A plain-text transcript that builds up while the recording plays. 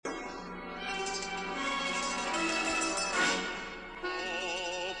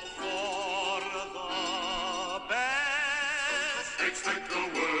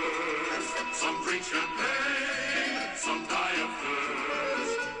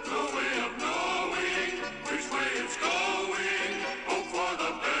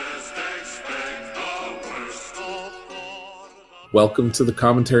Welcome to the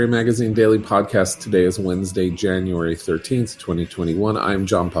Commentary Magazine Daily Podcast. Today is Wednesday, January 13th, 2021. I'm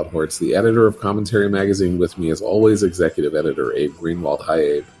John Podhoretz, the editor of Commentary Magazine. With me, as always, executive editor Abe Greenwald. Hi,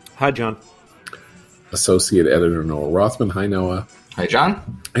 Abe. Hi, John. Associate editor Noah Rothman. Hi, Noah. Hi,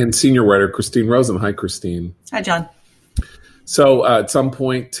 John. And senior writer Christine Rosen. Hi, Christine. Hi, John. So at some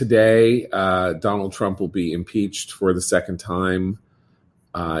point today, Donald Trump will be impeached for the second time.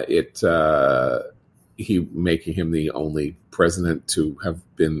 Making him the only president to have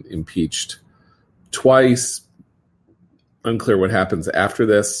been impeached twice. Unclear what happens after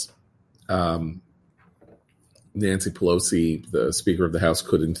this. Nancy Pelosi, the Speaker of the House,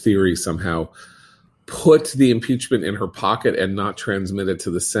 could, in theory, somehow put the impeachment in her pocket and not transmit it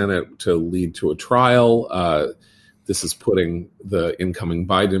to the Senate to lead to a trial. This is putting the incoming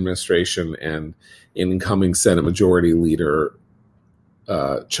Biden administration and incoming Senate Majority Leader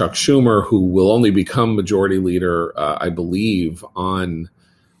Chuck Schumer, who will only become Majority Leader, I believe, on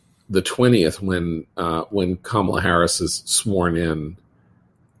the 20th when Kamala Harris is sworn in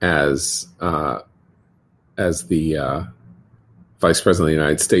as the Vice President of the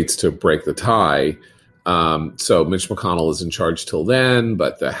United States to break the tie. So Mitch McConnell is in charge till then,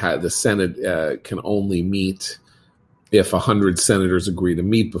 but the Senate can only meet if 100 senators agree to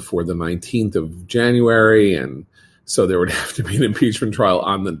meet before the 19th of January, and so there would have to be an impeachment trial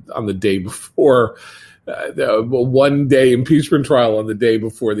on the day before, one-day impeachment trial on the day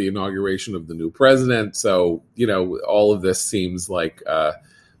before the inauguration of the new president. So, all of this seems like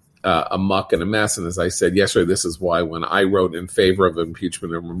a muck and a mess. And as I said yesterday, this is why when I wrote in favor of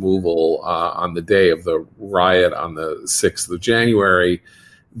impeachment and removal on the day of the riot on the 6th of January,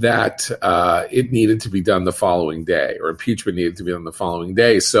 that it needed to be done the following day, or impeachment needed to be done the following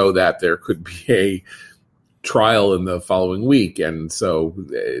day, so that there could be a trial in the following week. And so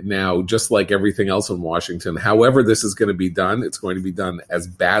now, just like everything else in Washington, however this is going to be done, it's going to be done as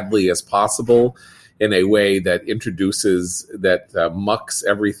badly as possible in a way that mucks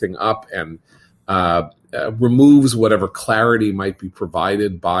everything up and removes whatever clarity might be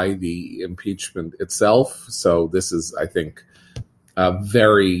provided by the impeachment itself. So this is, I think,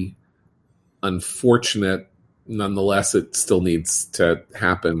 very unfortunate. Nonetheless, it still needs to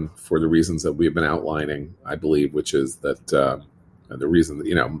happen for the reasons that we've been outlining, I believe, which is that the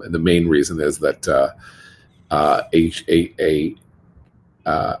main reason is that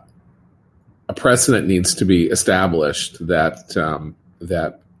a precedent needs to be established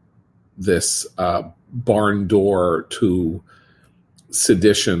that this barn door to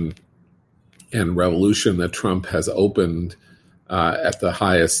sedition and revolution that Trump has opened at the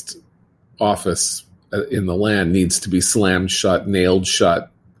highest office in the land needs to be slammed shut, nailed shut,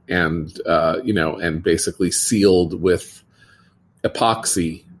 and basically sealed with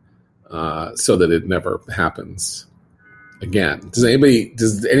epoxy so that it never happens again. Does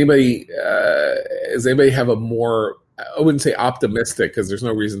anybody have a more, I wouldn't say optimistic, because there's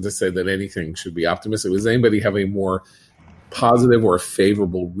no reason to say that anything should be optimistic. Does anybody have a more positive or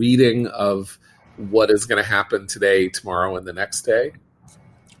favorable reading of what is going to happen today, tomorrow, and the next day?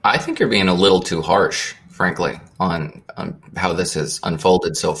 I think you're being a little too harsh, frankly, on how this has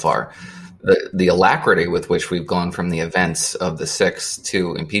unfolded so far. The alacrity with which we've gone from the events of the 6th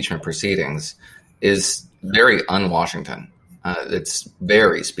to impeachment proceedings is very un-Washington. It's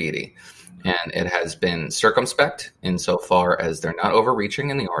very speedy, and it has been circumspect insofar as they're not overreaching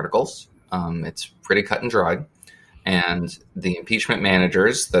in the articles. It's pretty cut and dried. And the impeachment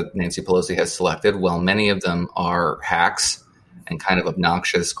managers that Nancy Pelosi has selected, well, many of them are hacks and kind of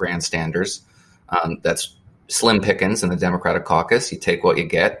obnoxious grandstanders. That's slim pickings in the Democratic caucus. You take what you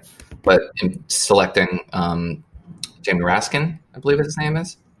get. But in selecting Jamie Raskin, I believe his name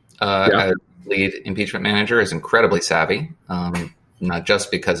is, as lead impeachment manager is incredibly savvy, not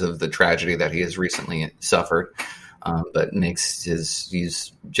just because of the tragedy that he has recently suffered, but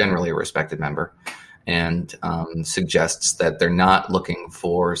he's generally a respected member, and suggests that they're not looking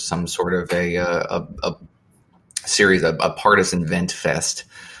for some sort of a series of a partisan vent fest.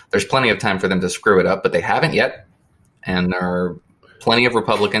 There's plenty of time for them to screw it up, but they haven't yet. And there are plenty of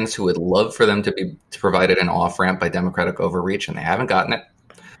Republicans who would love for them to be provided an off-ramp by Democratic overreach, and they haven't gotten it.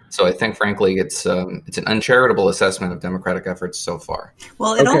 So I think, frankly, it's an uncharitable assessment of Democratic efforts so far.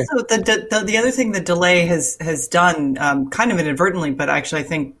 Well, and also the other thing the delay has done, kind of inadvertently, but actually I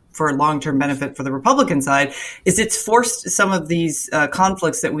think for long-term benefit for the Republican side, is it's forced some of these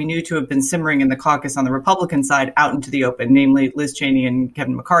conflicts that we knew to have been simmering in the caucus on the Republican side out into the open, namely Liz Cheney and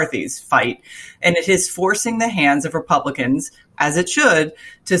Kevin McCarthy's fight. And it is forcing the hands of Republicans, as it should,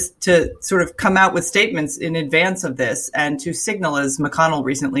 to sort of come out with statements in advance of this and to signal, as McConnell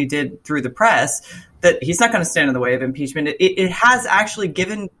recently did through the press, that he's not going to stand in the way of impeachment. It has actually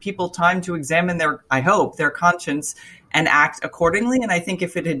given people time to examine their conscience and act accordingly. And I think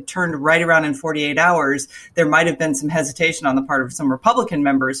if it had turned right around in 48 hours, there might have been some hesitation on the part of some Republican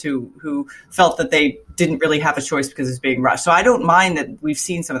members who felt that they didn't really have a choice because it's being rushed. So I don't mind that we've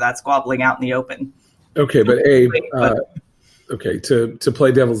seen some of that squabbling out in the open. Okay, but Abe, to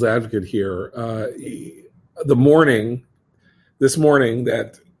play devil's advocate here, this morning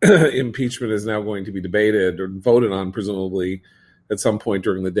that impeachment is now going to be debated or voted on, presumably at some point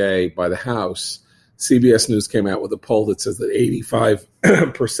during the day by the House, CBS News came out with a poll that says that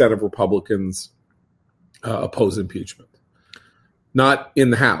 85% of Republicans oppose impeachment. Not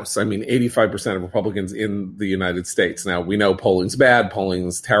in the House. I mean, 85% of Republicans in the United States. Now, we know polling's bad,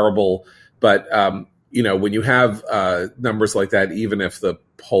 polling's terrible, but when you have numbers like that, even if the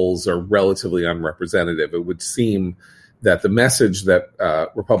polls are relatively unrepresentative, it would seem that the message that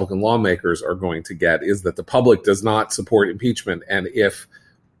Republican lawmakers are going to get is that the public does not support impeachment. And if,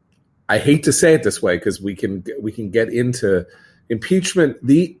 I hate to say it this way because we can get into impeachment,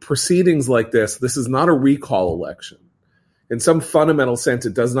 the proceedings like this is not a recall election. In some fundamental sense,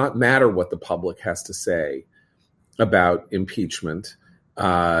 it does not matter what the public has to say about impeachment.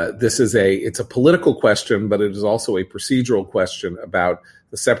 It's a political question, but it is also a procedural question about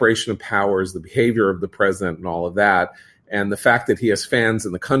the separation of powers, the behavior of the president, and all of that. And the fact that he has fans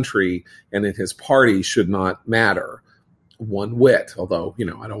in the country and in his party should not matter one whit. Although,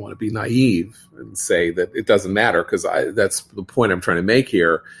 I don't want to be naive and say that it doesn't matter, because that's the point I'm trying to make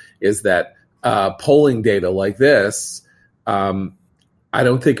here, is that polling data like this, I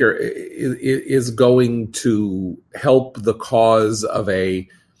don't think is going to help the cause of a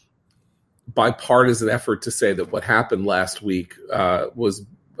bipartisan effort to say that what happened last week was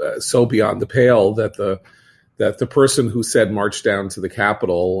so beyond the pale that the person who said march down to the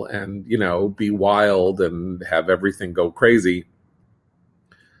Capitol and be wild and have everything go crazy,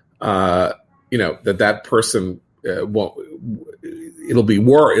 that person won't. It'll be.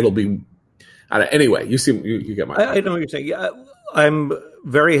 Anyway, you get my. I know what you're saying. Yeah, I'm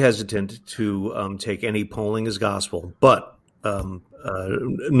very hesitant to take any polling as gospel, but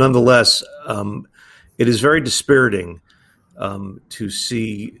nonetheless, it is very dispiriting to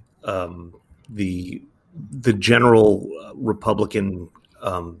see the general Republican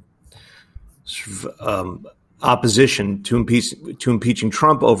opposition to impeaching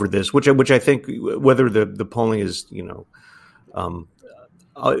Trump over this, which I think, whether the polling is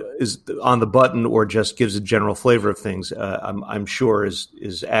is on the button or just gives a general flavor of things, I'm sure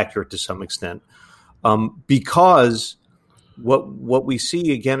is accurate to some extent, because what we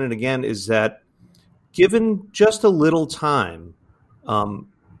see again and again is that given just a little time,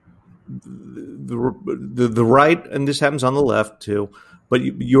 the right, and this happens on the left too, but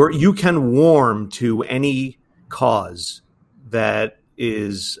you can warm to any cause that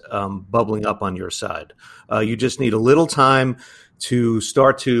is bubbling up on your side. You just need a little time to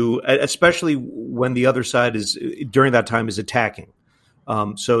start to, especially when the other side is during that time is attacking.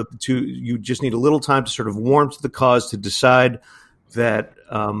 You just need a little time to sort of warm to the cause, to decide that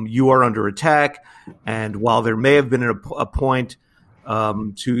you are under attack. And while there may have been a point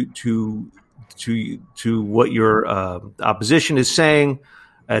to what your opposition is saying,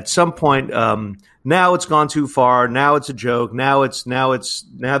 at some point, now it's gone too far. Now it's a joke. Now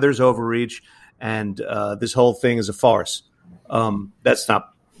there's overreach, and this whole thing is a farce. That's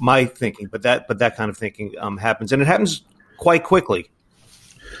not my thinking, but that kind of thinking happens, and it happens quite quickly.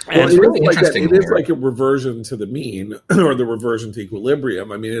 And it's really interesting. It is like a reversion to the mean or the reversion to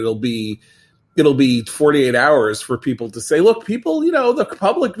equilibrium. I mean, it'll be 48 hours for people to say, look, people, the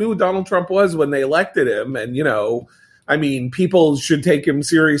public knew who Donald Trump was when they elected him. And, people should take him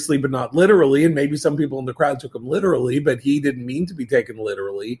seriously, but not literally. And maybe some people in the crowd took him literally, but he didn't mean to be taken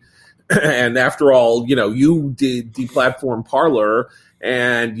literally. And after all, you did deplatform Parler,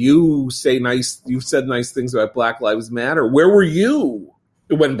 and you said nice things about Black Lives Matter. Where were you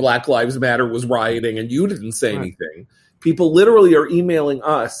when Black Lives Matter was rioting and you didn't say anything? People literally are emailing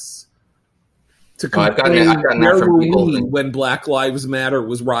us to complain, where were we when Black Lives Matter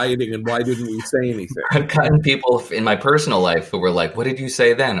was rioting and why didn't we say anything? I've gotten people in my personal life who were like, what did you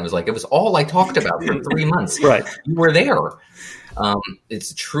say then? I was like, it was all I talked about for 3 months. Right. You were there.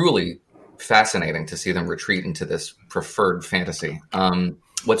 It's truly fascinating to see them retreat into this preferred fantasy.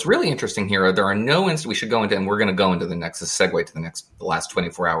 What's really interesting here, there are no we should go into, and we're going to go into the segue to the last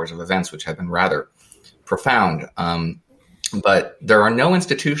 24 hours of events, which have been rather profound. But there are no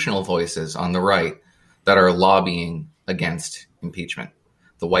institutional voices on the right that are lobbying against impeachment.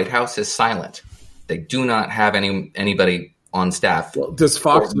 The White House is silent. They do not have anybody on staff. Well, does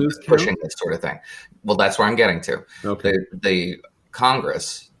Fox News pushing this sort of thing? Well, that's where I'm getting to. Okay. The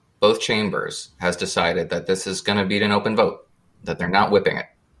Congress, both chambers, has decided that this is going to be an open vote, that they're not whipping it,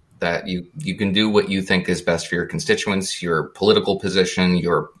 that you can do what you think is best for your constituents, your political position,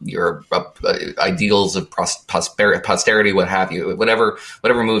 your ideals of posterity, what have you, whatever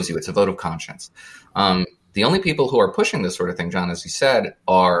moves you. It's a vote of conscience. The only people who are pushing this sort of thing, John, as you said,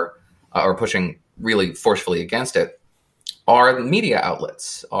 are pushing really forcefully against it, are the media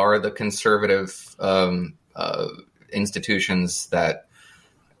outlets, are the conservative institutions that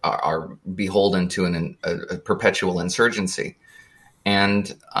are beholden to a perpetual insurgency.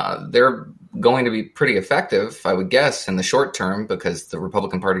 And they're going to be pretty effective, I would guess, in the short term, because the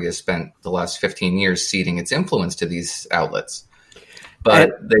Republican Party has spent the last 15 years ceding its influence to these outlets.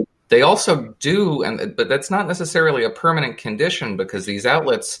 But they also do, but that's not necessarily a permanent condition, because these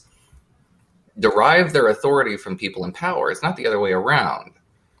outlets derive their authority from people in power. It's not the other way around.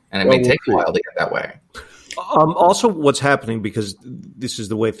 And it may take a while to get that way. Also, what's happening, because this is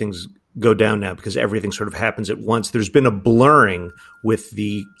the way things go down now, because everything sort of happens at once, there's been a blurring with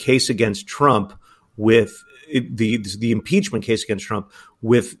the case against Trump, with the impeachment case against Trump,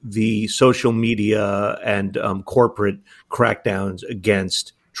 with the social media and corporate crackdowns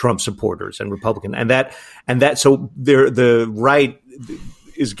against Trump supporters and Republican. And that so the right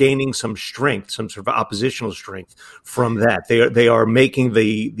is gaining some strength, some sort of oppositional strength from that. They are making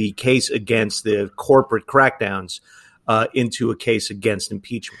the case against the corporate crackdowns into a case against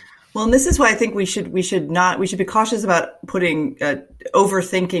impeachment. Well, and this is why I think we should be cautious about putting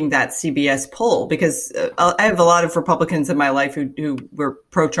overthinking that CBS poll, because I have a lot of Republicans in my life who were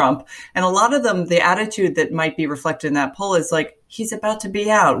pro-Trump, and a lot of them, the attitude that might be reflected in that poll is like, he's about to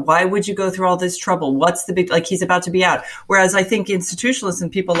be out. Why would you go through all this trouble? What's the big, like, he's about to be out. Whereas I think institutionalists and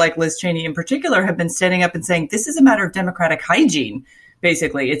people like Liz Cheney in particular have been standing up and saying, this is a matter of democratic hygiene.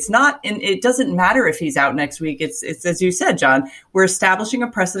 Basically, it's not, and it doesn't matter if he's out next week. It's as you said, John, we're establishing a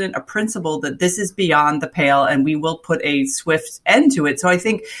precedent, a principle that this is beyond the pale, and we will put a swift end to it. So I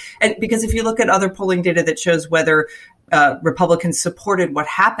think, and because if you look at other polling data that shows whether Republicans supported what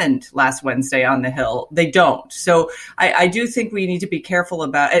happened last Wednesday on the Hill, they don't. So I do think we need to be careful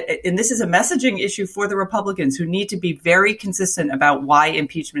about it. And this is a messaging issue for the Republicans, who need to be very consistent about why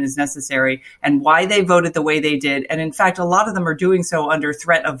impeachment is necessary and why they voted the way they did. And in fact, a lot of them are doing so under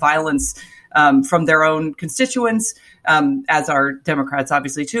threat of violence from their own constituents, as are Democrats,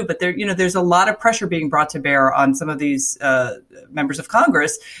 obviously, too. But there's a lot of pressure being brought to bear on some of these members of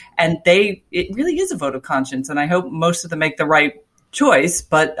Congress, and it really is a vote of conscience. And I hope most of them make the right choice.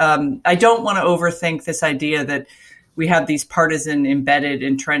 But I don't want to overthink this idea that we have these partisan, embedded,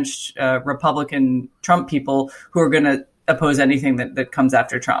 entrenched Republican Trump people who are going to oppose anything that comes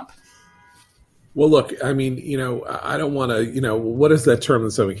after Trump. Well, look, I mean, I don't want to, what is that term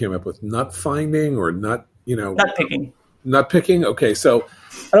that somebody came up with? Nut finding or nut picking. Nut picking. Okay. So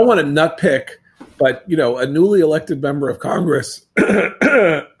I don't want to nut pick, but, a newly elected member of Congress,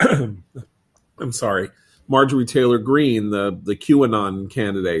 I'm sorry, Marjorie Taylor Greene, the QAnon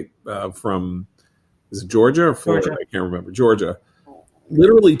candidate from, is it Georgia or Florida? Georgia. I can't remember. Georgia,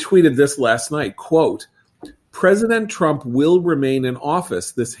 literally tweeted this last night, quote, "President Trump will remain in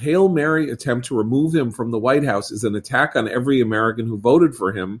office. This Hail Mary attempt to remove him from the White House is an attack on every American who voted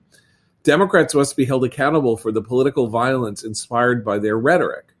for him. Democrats must be held accountable for the political violence inspired by their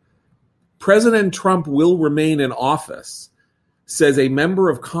rhetoric." President Trump will remain in office, says a member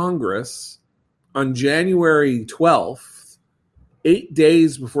of Congress on January 12th, 8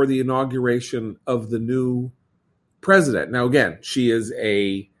 days before the inauguration of the new president. Now, again, she is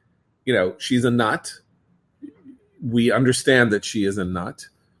she's a nut. We understand that she is a nut,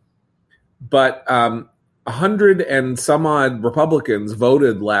 but 100 and some odd Republicans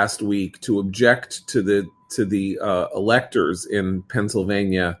voted last week to object to the electors in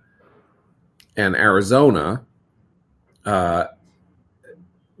Pennsylvania and Arizona.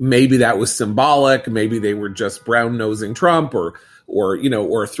 Maybe that was symbolic. Maybe they were just brown nosing Trump, or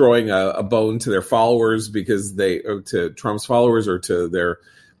throwing a bone to their followers to Trump's followers, or to their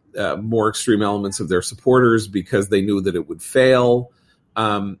more extreme elements of their supporters, because they knew that it would fail.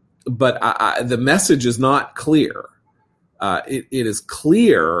 But the message is not clear. It is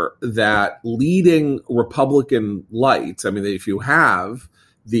clear that leading Republican lights, I mean, if you have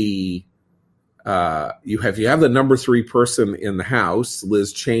the number 3 person in the House,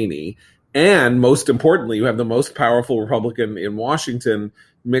 Liz Cheney, and most importantly, you have the most powerful Republican in Washington,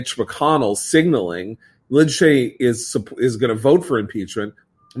 Mitch McConnell, signaling Liz Cheney is going to vote for impeachment.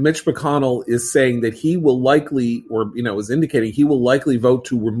 Mitch McConnell is saying that he will likely, or is indicating he will likely vote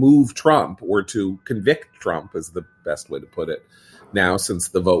to remove Trump or to convict Trump, is the best way to put it now, since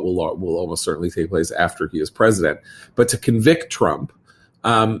the vote will almost certainly take place after he is president. But to convict Trump,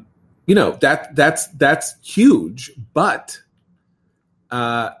 that's huge. But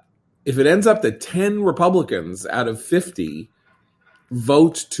if it ends up that 10 Republicans out of 50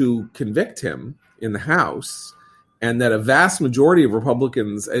 vote to convict him in the House, and that a vast majority of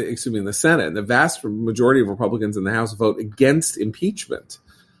Republicans, in the Senate, and the vast majority of Republicans in the House vote against impeachment,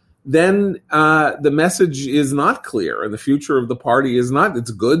 then the message is not clear, and the future of the party is not.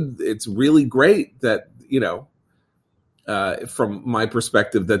 It's good. It's really great that, from my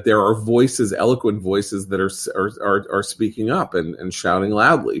perspective, that there are voices, eloquent voices that are speaking up and shouting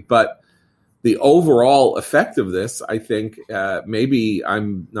loudly. But the overall effect of this, I think, maybe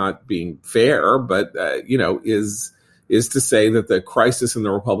I'm not being fair, but is to say that the crisis in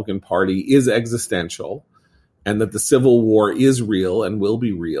the Republican Party is existential, and that the Civil War is real and will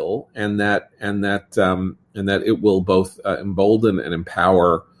be real, and that it will both embolden and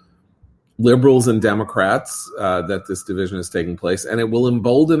empower liberals and Democrats, that this division is taking place, and it will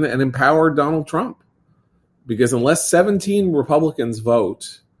embolden and empower Donald Trump, because unless 17 Republicans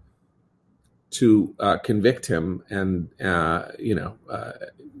vote to convict him, and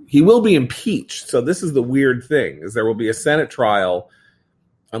he will be impeached. So this is the weird thing: is there will be a Senate trial.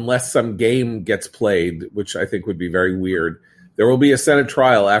 Unless some game gets played, which I think would be very weird, there will be a Senate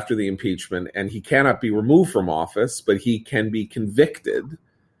trial after the impeachment, and he cannot be removed from office, but he can be convicted,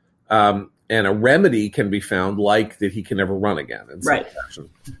 and a remedy can be found, like that he can never run again in some fashion,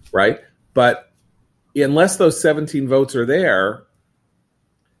 right? But unless those 17 votes are there,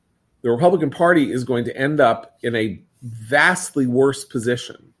 the Republican Party is going to end up in a vastly worse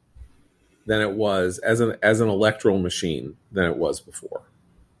position than it was as an electoral machine than it was before.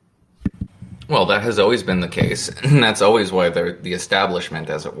 Well, that has always been the case, and that's always why the establishment,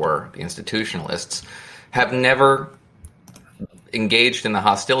 as it were, the institutionalists, have never engaged in the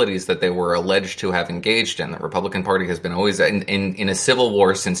hostilities that they were alleged to have engaged in. The Republican Party has been always in a civil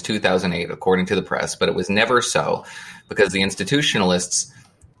war since 2008, according to the press, but it was never so, because the institutionalists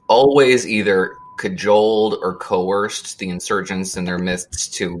always either cajoled or coerced the insurgents in their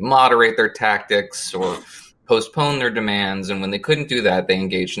midst to moderate their tactics or postpone their demands, and when they couldn't do that, they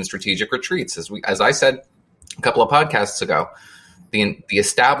engaged in strategic retreats. As I said a couple of podcasts ago, the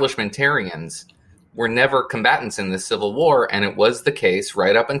establishmentarians were never combatants in this civil war, and it was the case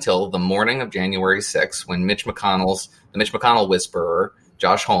right up until the morning of January 6th, when the Mitch McConnell whisperer,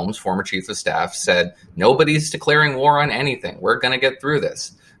 Josh Holmes, former chief of staff, said, "Nobody's declaring war on anything. We're going to get through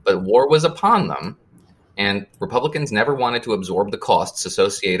this." But war was upon them, and Republicans never wanted to absorb the costs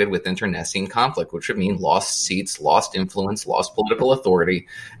associated with internecine conflict, which would mean lost seats, lost influence, lost political authority,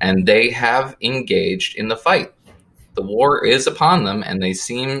 and they have engaged in the fight. The war is upon them, and they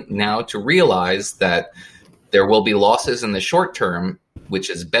seem now to realize that there will be losses in the short term, which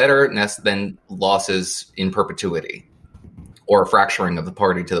is better than losses in perpetuity or a fracturing of the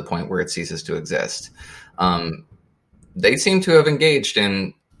party to the point where it ceases to exist. They seem to have engaged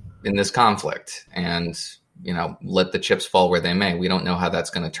in this conflict and, let the chips fall where they may. We don't know how that's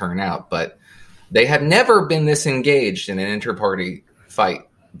going to turn out, but they have never been this engaged in an inter-party fight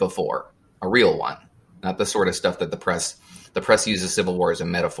before, a real one, not the sort of stuff that the press uses civil war as a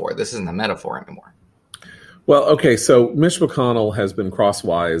metaphor. This isn't a metaphor anymore. Well, okay, so Mitch McConnell has been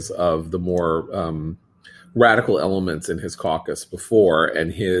crosswise of the more radical elements in his caucus before,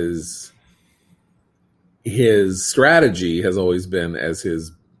 and his strategy has always been, as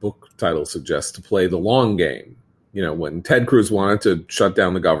his book title suggests, to play the long game. When Ted Cruz wanted to shut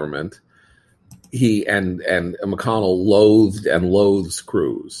down the government, he and McConnell loathes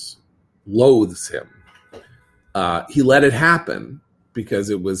Cruz, loathes him. He let it happen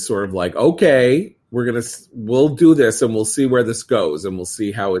because it was sort of like, okay, we'll do this and we'll see where this goes, and we'll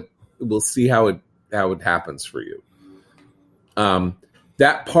see how it happens for you.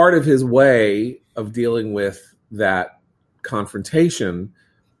 That part of his way of dealing with that confrontation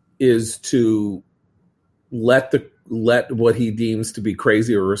is to let what he deems to be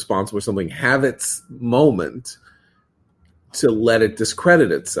crazy or irresponsible or something have its moment, to let it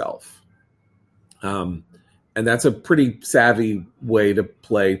discredit itself. And that's a pretty savvy way to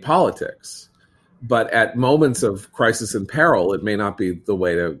play politics. But at moments of crisis and peril, it may not be the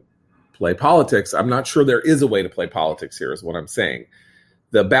way to play politics. I'm not sure there is a way to play politics here, is what I'm saying.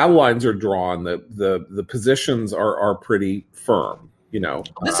 The battle lines are drawn. The positions are pretty firm.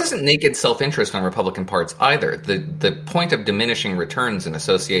 This isn't naked self-interest on Republican parts either. The point of diminishing returns and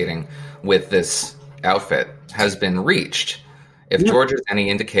associating with this outfit has been reached. If Georgia's any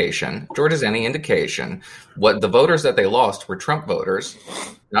indication, what the voters that they lost were Trump voters,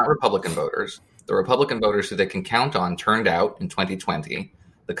 not Republican voters. The Republican voters who they can count on turned out in 2020,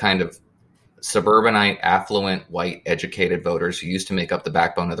 the kind of suburbanite, affluent, white, educated voters who used to make up the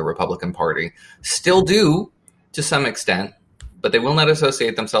backbone of the Republican Party, still do to some extent, but they will not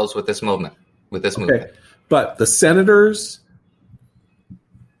associate themselves with this movement. But the senators,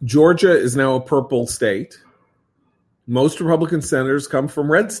 Georgia is now a purple state. Most Republican senators come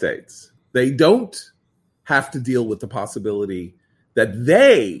from red states. They don't have to deal with the possibility that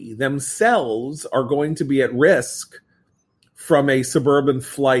they themselves are going to be at risk from a suburban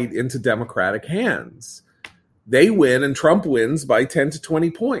flight into Democratic hands. They win and Trump wins by 10 to 20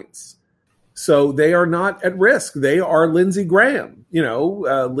 points. So they are not at risk. They are Lindsey Graham.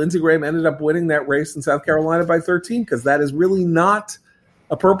 Lindsey Graham ended up winning that race in South Carolina by 13 because that is really not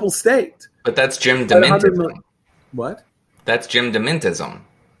a purple state. But that's Jim DeMintism. What? That's Jim DeMintism.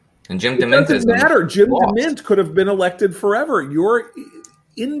 And Jim DeMintism doesn't matter. Jim DeMint could have been elected forever. Your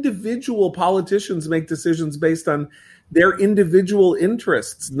individual politicians make decisions based on their individual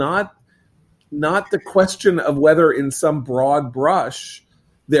interests, not the question of whether in some broad brush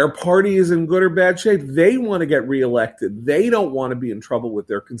their party is in good or bad shape. They want to get reelected. They don't want to be in trouble with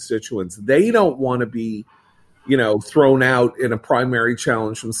their constituents. They don't want to be, thrown out in a primary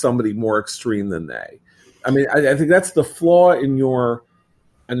challenge from somebody more extreme than they. I mean, I think that's the flaw in your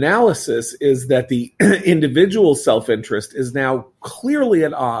analysis, is that the individual self-interest is now clearly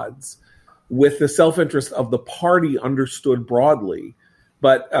at odds with the self-interest of the party understood broadly.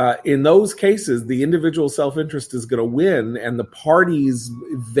 But in those cases, the individual self-interest is going to win, and the party's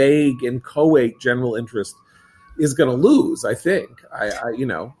vague and inchoate general interest is going to lose, I think.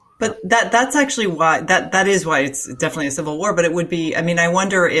 But that's actually why that is why it's definitely a civil war. But it would be, I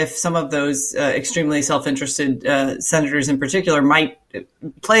wonder if some of those extremely self-interested senators in particular might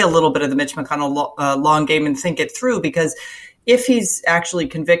play a little bit of the Mitch McConnell long game and think it through, because if he's actually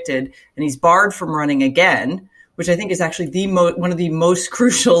convicted and he's barred from running again, which I think is actually one of the most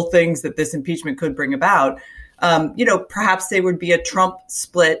crucial things that this impeachment could bring about, perhaps they would be a Trump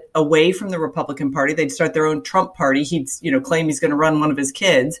split away from the Republican Party. They'd start their own Trump party. He'd, claim he's going to run one of his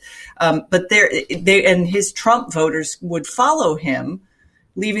kids. But and his Trump voters would follow him,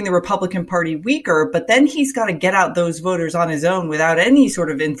 leaving the Republican Party weaker. But then he's got to get out those voters on his own without any sort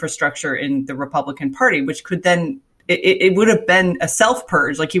of infrastructure in the Republican Party, which could then, it would have been a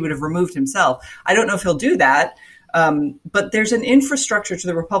self-purge, like he would have removed himself. I don't know if he'll do that. But there's an infrastructure to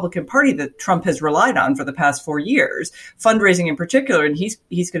the Republican Party that Trump has relied on for the past 4 years, fundraising in particular, and he's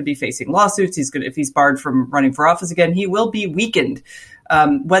going to be facing lawsuits. If he's barred from running for office again, he will be weakened.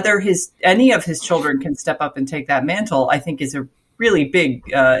 Whether any of his children can step up and take that mantle, I think, is a really big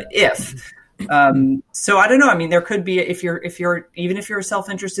if. So I don't know. There could be, if you're a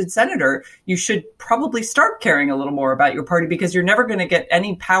self-interested senator, you should probably start caring a little more about your party, because you're never going to get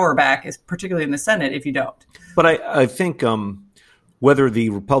any power back, particularly in the Senate, if you don't. But I think whether the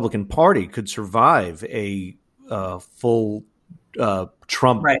Republican Party could survive a full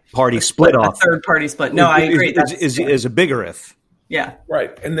Trump party split off, a third party split. No, I agree. Is a bigger if. Yeah.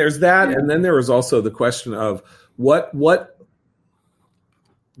 Right. And there's that. Yeah. And then there is also the question of what is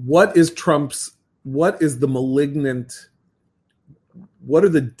what are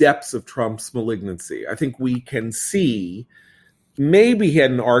the depths of Trump's malignancy? I think we can see, maybe he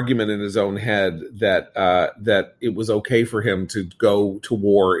had an argument in his own head that it was okay for him to go to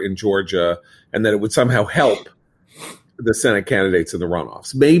war in Georgia and that it would somehow help the Senate candidates in the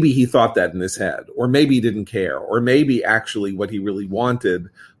runoffs. Maybe he thought that in his head, or maybe he didn't care, or maybe actually what he really wanted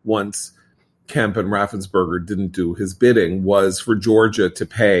once Kemp and Raffensperger didn't do his bidding was for Georgia to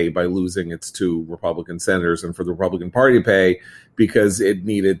pay by losing its 2 Republican senators, and for the Republican Party to pay because it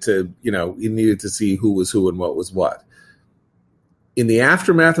needed to see who was who and what was what. In the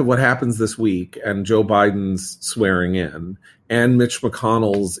aftermath of what happens this week and Joe Biden's swearing in and Mitch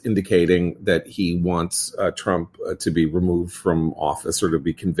McConnell's indicating that he wants Trump to be removed from office or to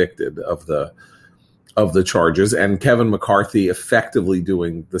be convicted of the charges, and Kevin McCarthy effectively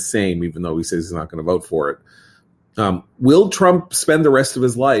doing the same, even though he says he's not going to vote for it. Will Trump spend the rest of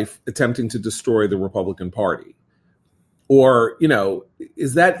his life attempting to destroy the Republican Party? Or,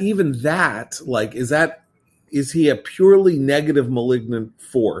 is that even that? Like, is he a purely negative, malignant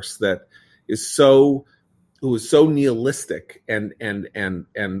force that who is so nihilistic and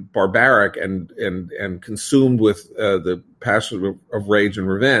barbaric and consumed with the passion of rage and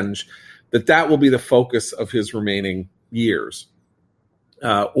revenge, that will be the focus of his remaining years?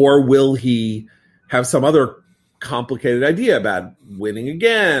 Or will he have some other complicated idea about winning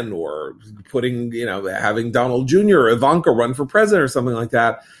again or putting, having Donald Jr. or Ivanka run for president or something like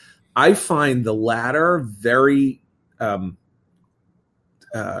that. I find the latter very, I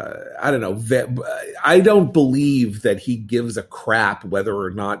don't know. I don't believe that he gives a crap whether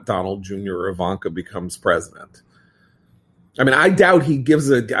or not Donald Jr. or Ivanka becomes president. I mean, I doubt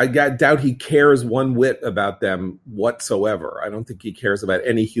he cares one whit about them whatsoever. I don't think he cares about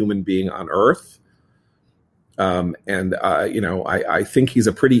any human being on earth. I think he's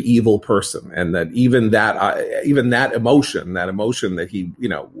a pretty evil person, and that even that emotion that he,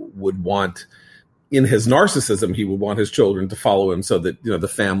 would want in his narcissism, he would want his children to follow him so that, the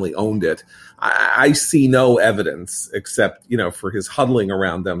family owned it. I see no evidence except, for his huddling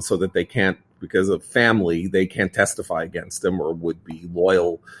around them so that they can't, because of family, they can't testify against him or would be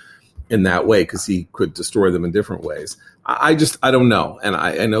loyal in that way because he could destroy them in different ways. I don't know. And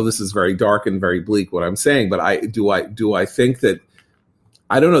I know this is very dark and very bleak what I'm saying, but do I think that,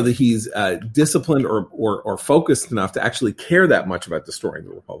 I don't know that he's disciplined or focused enough to actually care that much about destroying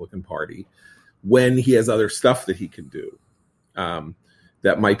the Republican Party when he has other stuff that he can do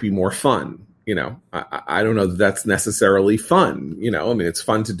that might be more fun. I don't know that that's necessarily fun. I mean, it's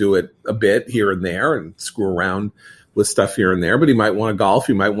fun to do it a bit here and there and screw around with stuff here and there, but he might want to golf.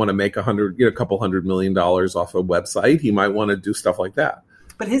 He might want to make a couple $100 million off a website. He might want to do stuff like that.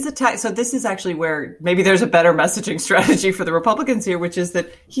 But his attack, so this is actually where maybe there's a better messaging strategy for the Republicans here, which is that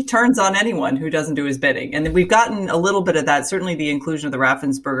he turns on anyone who doesn't do his bidding. And we've gotten a little bit of that. Certainly the inclusion of the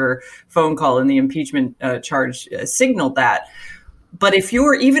Raffensperger phone call in the impeachment charge signaled that. But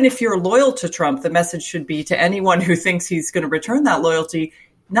even if you're loyal to Trump, the message should be to anyone who thinks he's going to return that loyalty.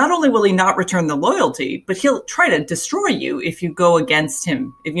 Not only will he not return the loyalty, but he'll try to destroy you if you go against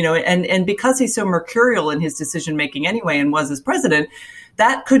him. And because he's so mercurial in his decision making anyway, and was as president,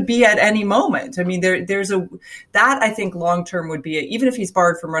 that could be at any moment. I mean, that I think long term would be even if he's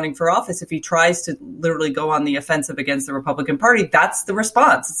barred from running for office, if he tries to literally go on the offensive against the Republican Party, that's the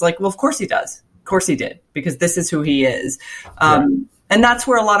response. It's like, well, of course he does. Of course he did, because this is who he is. Right. And that's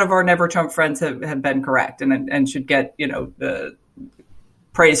where a lot of our Never Trump friends have been correct and should get, the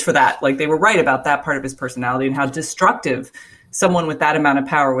praise for that. Like, they were right about that part of his personality and how destructive someone with that amount of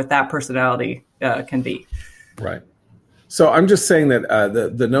power, with that personality can be. Right. So I'm just saying that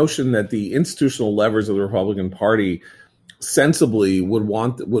the notion that the institutional levers of the Republican Party sensibly would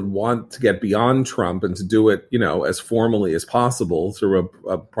want to get beyond Trump and to do it, as formally as possible through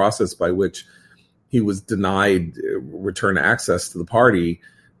a process by which he was denied return access to the party.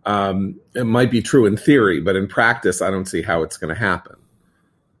 It might be true in theory, but in practice, I don't see how it's going to happen.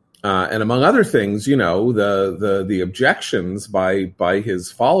 And among other things, the objections by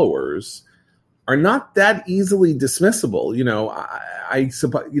his followers are not that easily dismissible.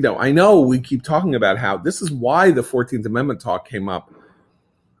 I know we keep talking about how this is why the 14th Amendment talk came up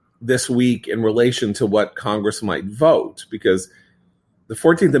this week in relation to what Congress might vote, because the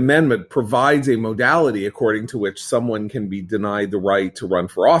 14th Amendment provides a modality according to which someone can be denied the right to run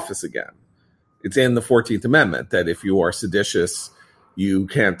for office again. It's in the 14th Amendment that if you are seditious, you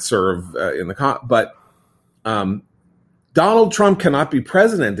can't serve in the but Donald Trump cannot be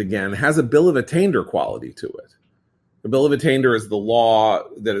president again has a bill of attainder quality to it. The bill of attainder is the law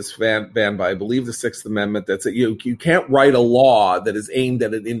that is banned by, I believe, the Sixth Amendment. That's it. You can't write a law that is aimed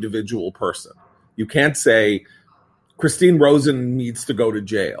at an individual person. You can't say Christine Rosen needs to go to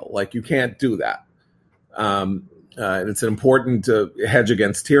jail. Like, you can't do that. And it's important to hedge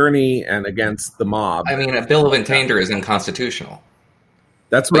against tyranny and against the mob. I mean, a bill of attainder is unconstitutional.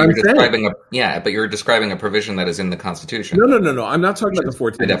 That's what I'm saying. But you're describing a provision that is in the Constitution. No. I'm not talking about the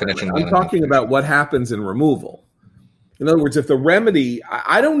 14th Amendment. I'm talking about what happens in removal. In other words, if the remedy,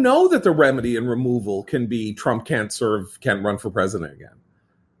 I don't know that the remedy in removal can be Trump can't run for president again.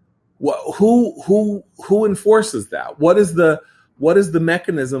 Who enforces that? What is the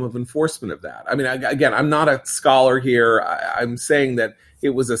mechanism of enforcement of that? I mean, again, I'm not a scholar here. I'm saying that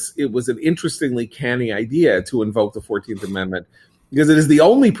it was an interestingly canny idea to invoke the 14th Amendment, because it is the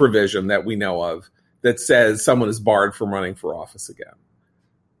only provision that we know of that says someone is barred from running for office again.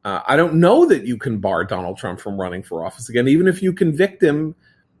 I don't know that you can bar Donald Trump from running for office again, even if you convict him.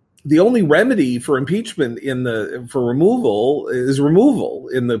 The only remedy for impeachment for removal is removal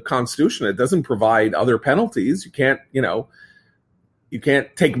in the Constitution. It doesn't provide other penalties. You can't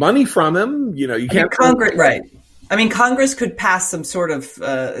take money from him. You can't. Congress, right? I mean, Congress could pass some sort of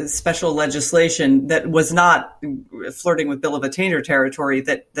special legislation that was not flirting with Bill of Attainder territory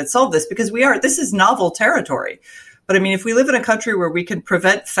that solved this, because this is novel territory. But I mean, if we live in a country where we can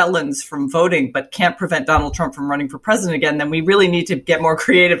prevent felons from voting, but can't prevent Donald Trump from running for president again, then we really need to get more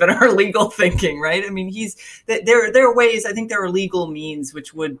creative in our legal thinking, right? I mean, there are ways, I think there are legal means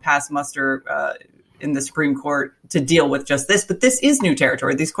which would pass muster in the Supreme Court to deal with just this. But this is new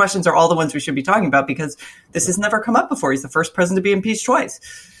territory. These questions are all the ones we should be talking about because this has never come up before. He's the first president to be impeached twice.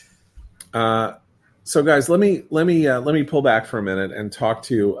 So, guys, let me pull back for a minute and talk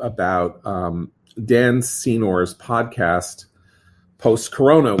to you about Dan Senor's podcast, Post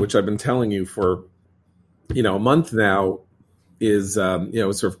Corona, which I've been telling you for a month now. Is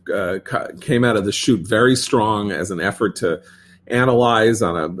sort of came out of the chute very strong as an effort to analyze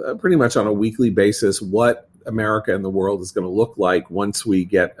on a pretty much on a weekly basis what America and the world is going to look like once we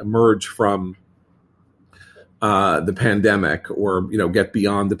emerge from the pandemic, or get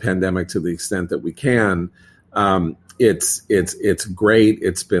beyond the pandemic to the extent that we can. It's great.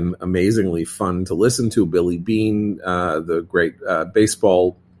 It's been amazingly fun to listen to. Billy Beane, the great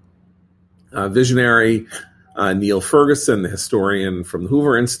baseball visionary, Neil Ferguson, the historian from the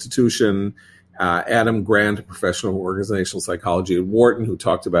Hoover Institution, Adam Grant, professional organizational psychology at Wharton, who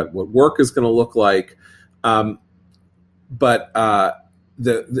talked about what work is going to look like. But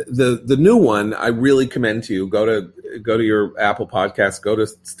the new one, I really commend to you. Go to your Apple Podcasts, go to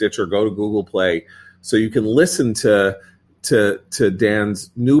Stitcher, go to Google Play, so you can listen to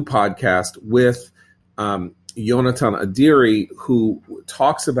Dan's new podcast with Yonatan Adiri, who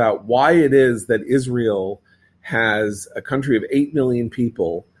talks about why it is that Israel has a country of 8 million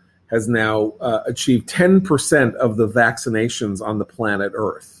people, has now achieved 10% of the vaccinations on the planet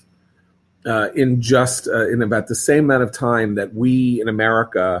Earth in about the same amount of time that we in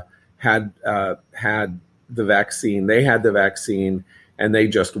America had the vaccine. They had the vaccine, and they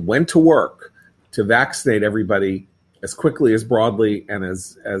just went to work to vaccinate everybody as quickly, as broadly, and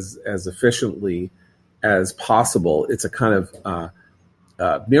as efficiently as possible. It's a kind of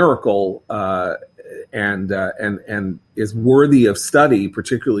miracle. And is worthy of study,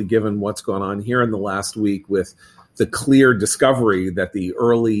 particularly given what's gone on here in the last week with the clear discovery that the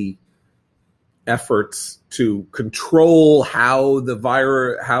early efforts to control how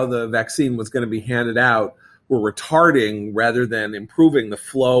the vaccine was going to be handed out were retarding rather than improving the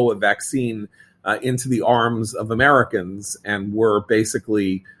flow of vaccine into the arms of Americans, and were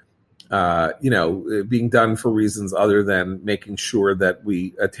basically being done for reasons other than making sure that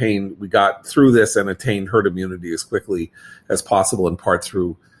we got through this and attained herd immunity as quickly as possible, in part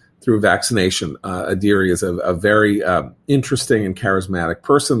through vaccination. Adiri is a very interesting and charismatic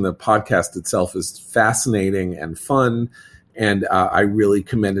person. The podcast itself is fascinating and fun, and I really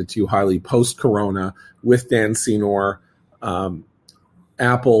commend it to you highly. Post Corona with Dan Senor,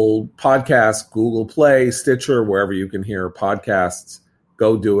 Apple Podcasts, Google Play, Stitcher, wherever you can hear podcasts.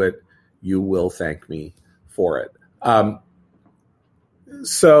 Go do it. You will thank me for it.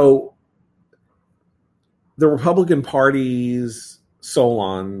 So the Republican Party's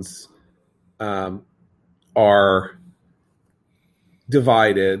Solons are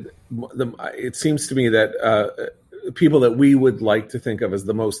divided. It seems to me that people that we would like to think of as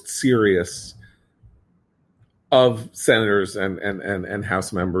the most serious of senators and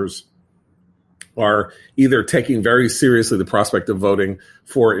House members are either taking very seriously the prospect of voting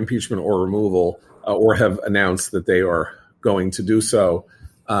for impeachment or removal, or have announced that they are going to do so.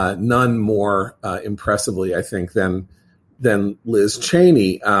 None more impressively, I think, than Liz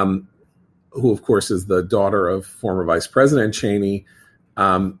Cheney, who, of course, is the daughter of former Vice President Cheney,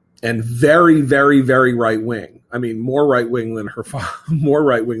 and very, very, very right wing. I mean, more right wing than her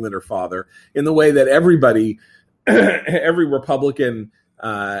father, in the way that everybody, every Republican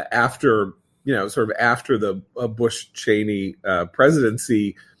after the Bush-Cheney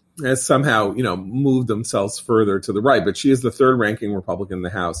presidency has somehow, moved themselves further to the right. But she is the third-ranking Republican in the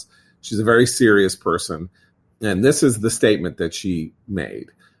House. She's a very serious person. And this is the statement that she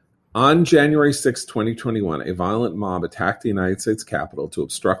made. On January 6, 2021, a violent mob attacked the United States Capitol to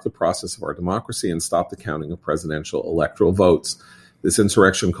obstruct the process of our democracy and stop the counting of presidential electoral votes. This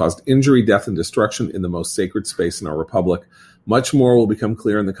insurrection caused injury, death, and destruction in the most sacred space in our republic. Much more will become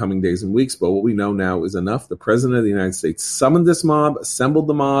clear in the coming days and weeks, but what we know now is enough. The President of the United States summoned this mob, assembled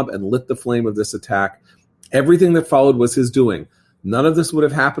the mob, and lit the flame of this attack. Everything that followed was his doing. None of this would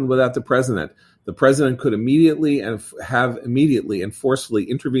have happened without the President. The President could immediately and forcefully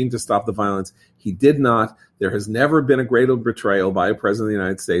intervened to stop the violence. He did not. There has never been a greater betrayal by a President of the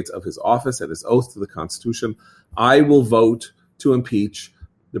United States of his office and his oath to the Constitution. I will vote to impeach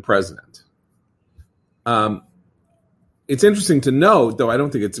the President. It's interesting to note, though I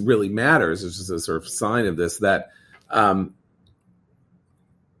don't think it really matters, it's just a sort of sign of this, that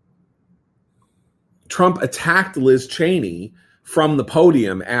Trump attacked Liz Cheney from the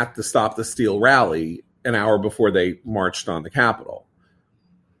podium at the Stop the Steal rally an hour before they marched on the Capitol.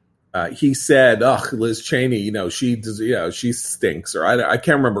 He said, "Ugh, Liz Cheney, she stinks," or I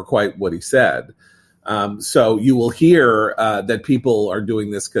can't remember quite what he said. So you will hear that people are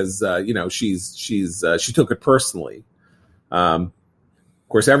doing this because she took it personally. Of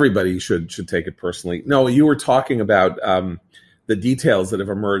course, everybody should take it personally. No, you were talking about the details that have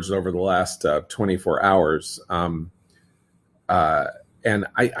emerged over the last 24 hours. And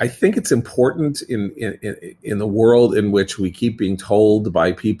I think it's important in the world in which we keep being told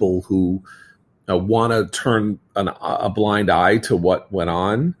by people who want to turn a blind eye to what went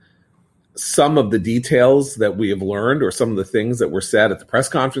on. Some of the details that we have learned, or some of the things that were said at the press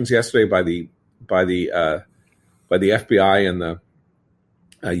conference yesterday by the FBI and the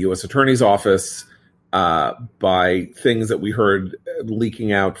U.S. Attorney's Office, by things that we heard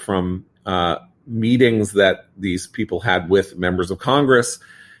leaking out from meetings that these people had with members of Congress,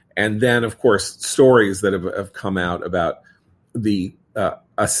 and then, of course, stories that have come out about the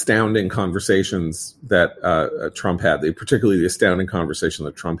astounding conversations that Trump had, particularly the astounding conversation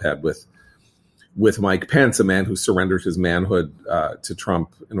that Trump had with Mike Pence, a man who surrendered his manhood to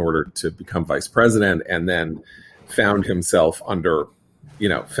Trump in order to become vice president, and then found himself under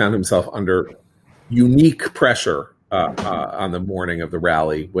unique pressure on the morning of the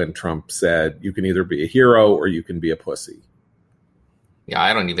rally when Trump said, "You can either be a hero or you can be a pussy." Yeah,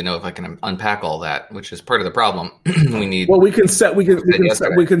 I don't even know if I can unpack all that, which is part of the problem. We can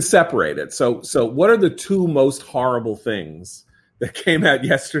separate it. So what are the two most horrible things that came out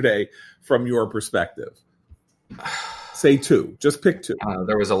yesterday from your perspective? Say two. Just pick two.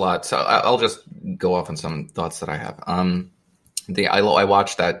 There was a lot, so I'll just go off on some thoughts that I have. I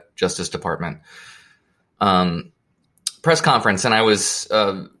watched that Justice Department press conference, and I was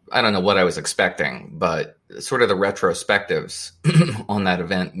I don't know what I was expecting, but sort of the retrospectives on that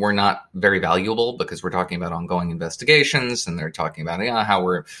event were not very valuable, because we're talking about ongoing investigations, and they're talking about how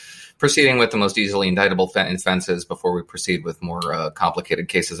we're proceeding with the most easily indictable offenses before we proceed with more complicated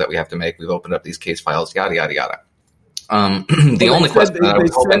cases that we have to make. We've opened up these case files, yada, yada, yada. The only question that I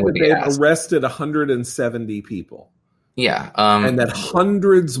was hoping would be asked, arrested 170 people. Yeah. And that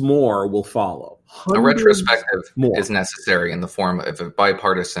hundreds more will follow. A retrospective is necessary in the form of a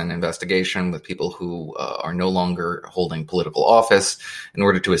bipartisan investigation with people who are no longer holding political office, in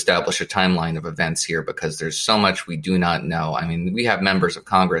order to establish a timeline of events here, because there's so much we do not know. I mean, we have members of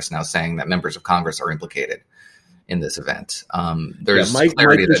Congress now saying that members of Congress are implicated in this event. There's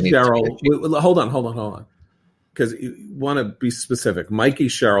clarity that needs to be achieved. Hold on. Because you want to be specific. Mikey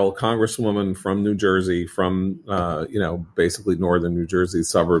Sherrill, Congresswoman from New Jersey, from basically northern New Jersey,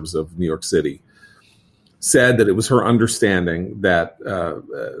 suburbs of New York City, said that it was her understanding that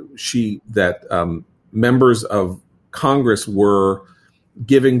members of Congress were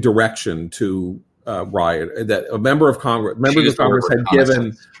giving direction to riot. That a member of Congress,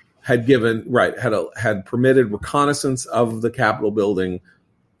 had permitted reconnaissance of the Capitol building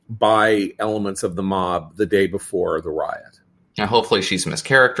by elements of the mob the day before the riot. Now, hopefully she's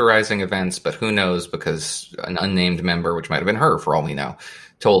mischaracterizing events, but who knows, because an unnamed member, which might have been her for all we know,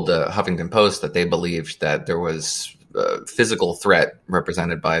 told the Huffington Post that they believed that there was a physical threat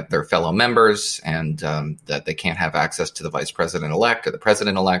represented by their fellow members, and that they can't have access to the vice president-elect or the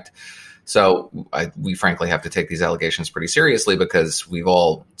president-elect. So we frankly have to take these allegations pretty seriously, because we've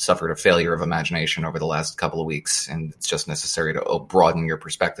all suffered a failure of imagination over the last couple of weeks, and it's just necessary to broaden your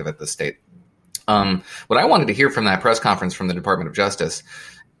perspective at this state. What I wanted to hear from that press conference from the Department of Justice,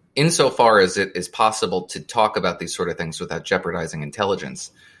 insofar as it is possible to talk about these sort of things without jeopardizing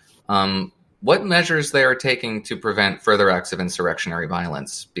intelligence, what measures they are taking to prevent further acts of insurrectionary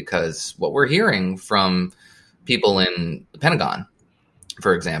violence. Because what we're hearing from people in the Pentagon,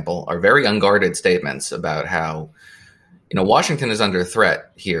 for example, are very unguarded statements about how, Washington is under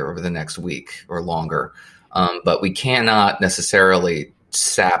threat here over the next week or longer, but we cannot necessarily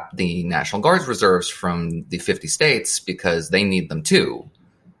sap the National Guard's reserves from the 50 states, because they need them too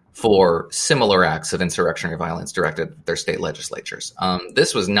for similar acts of insurrectionary violence directed at their state legislatures.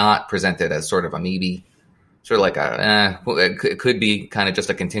 This was not presented as sort of a maybe, sort of like it could be kind of just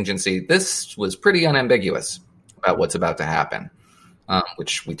a contingency. This was pretty unambiguous about what's about to happen.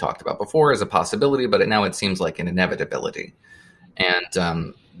 Which we talked about before as a possibility, but now it seems like an inevitability.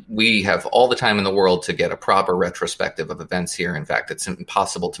 And we have all the time in the world to get a proper retrospective of events here. In fact, it's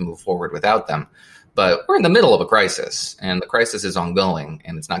impossible to move forward without them. But we're in the middle of a crisis, and the crisis is ongoing,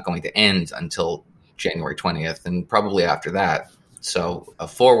 and it's not going to end until January 20th, and probably after that. So a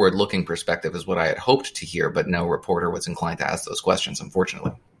forward-looking perspective is what I had hoped to hear, but no reporter was inclined to ask those questions,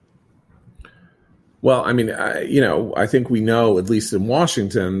 unfortunately. Well, I mean, I think we know, at least in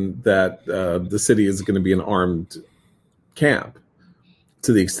Washington, that the city is going to be an armed camp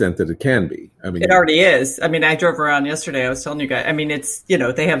to the extent that it can be. I mean, it already is. I mean, I drove around yesterday. I was telling you guys, I mean, it's,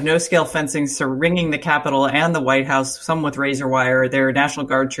 they have no scale fencing surrounding the Capitol and the White House, some with razor wire. There are National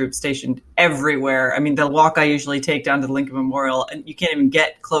Guard troops stationed everywhere. I mean, the walk I usually take down to the Lincoln Memorial, and you can't even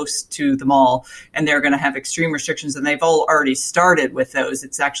get close to the mall, and they're going to have extreme restrictions, and they've all already started with those.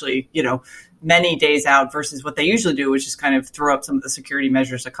 It's actually, many days out versus what they usually do, which is kind of throw up some of the security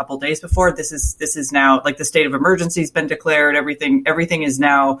measures a couple days before. This is now, like, the state of emergency has been declared. Everything is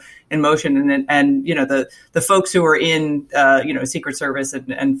now in motion. And the folks who are in, Secret Service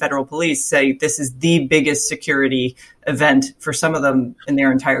and federal police say this is the biggest security event for some of them in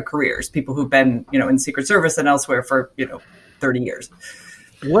their entire careers. People who've been, in Secret Service and elsewhere for, 30 years.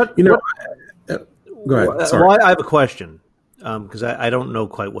 Go ahead. Sorry. Well, I have a question because I don't know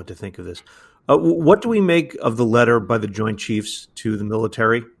quite what to think of this. What do we make of the letter by the Joint Chiefs to the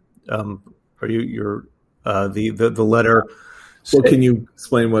military? The letter? Well, can you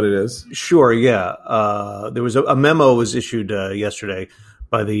explain what it is? Sure. Yeah. There was a memo was issued yesterday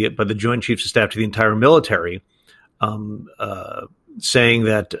by the Joint Chiefs of Staff to the entire military, saying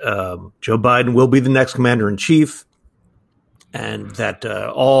that Joe Biden will be the next commander in chief, and that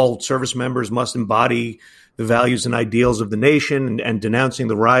all service members must embody the values and ideals of the nation, and denouncing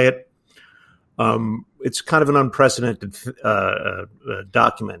the riot. It's kind of an unprecedented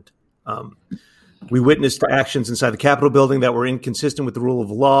document. We witnessed actions inside the Capitol building that were inconsistent with the rule of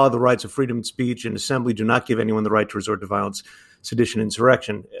law. The rights of freedom of speech and assembly do not give anyone the right to resort to violence, sedition,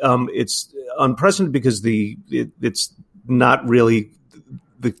 insurrection. It's unprecedented because it's not really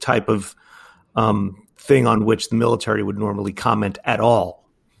the type of thing on which the military would normally comment at all.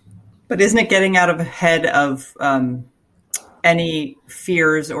 But isn't it getting out ahead of any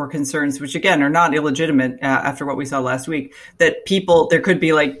fears or concerns, which again are not illegitimate after what we saw last week, that there could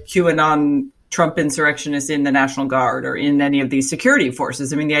be like QAnon Trump insurrectionists in the National Guard or in any of these security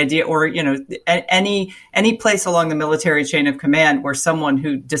forces? I mean, the idea, or, any place along the military chain of command where someone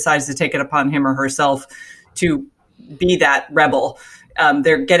who decides to take it upon him or herself to be that rebel,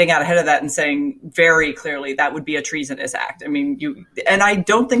 they're getting out ahead of that and saying very clearly that would be a treasonous act. I mean, and I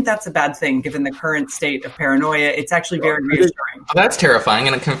don't think that's a bad thing given the current state of paranoia. It's actually very reassuring. Well, that's terrifying,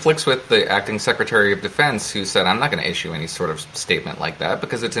 and it conflicts with the acting Secretary of Defense, who said, I'm not going to issue any sort of statement like that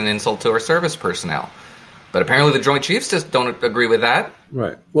because it's an insult to our service personnel. But apparently the Joint Chiefs just don't agree with that.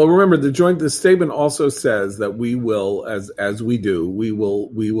 Right. Well, remember, the statement also says that we will, as we do, we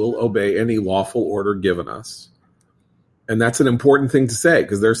will obey any lawful order given us. And that's an important thing to say,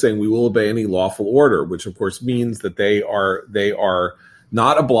 because they're saying we will obey any lawful order, which of course means that they are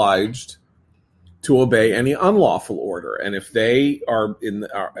not obliged to obey any unlawful order. And if they are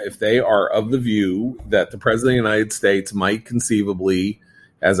of the view that the President of the United States might conceivably,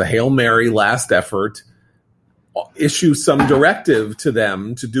 as a Hail Mary last effort, issue some directive to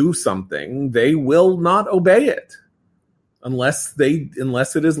them to do something, they will not obey it unless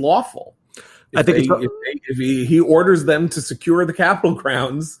it is lawful. If he orders them to secure the Capitol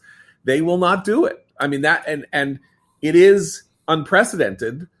grounds, they will not do it. I mean, that and it is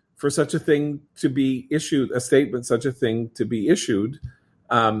unprecedented for such a thing to be issued, a statement, such a thing to be issued.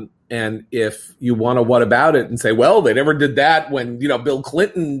 And if you want to what about it and say, well, they never did that when, Bill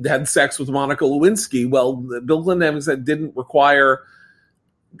Clinton had sex with Monica Lewinsky. Well, Bill Clinton didn't require.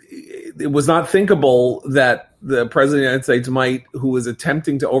 It was not thinkable that the President of the United States might, who was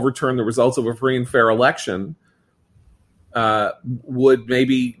attempting to overturn the results of a free and fair election, would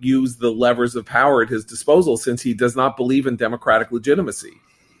maybe use the levers of power at his disposal, since he does not believe in democratic legitimacy,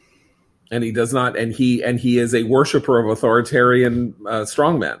 and he does not, and he is a worshiper of authoritarian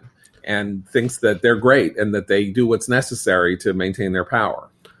strongmen, and thinks that they're great and that they do what's necessary to maintain their power.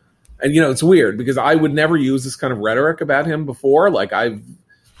 And it's weird because I would never use this kind of rhetoric about him before. Like I,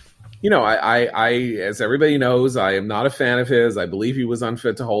 as everybody knows, I am not a fan of his. I believe he was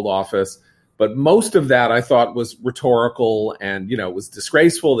unfit to hold office. But most of that I thought was rhetorical and, it was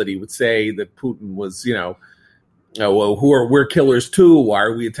disgraceful that he would say that Putin was, well, we're killers too. Why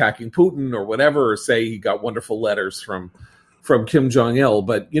are we attacking Putin or whatever? Or say he got wonderful letters from Kim Jong-il.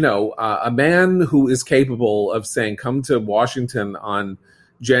 But, a man who is capable of saying, come to Washington on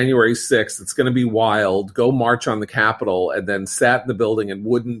January 6th, it's going to be wild, go march on the Capitol, and then sat in the building and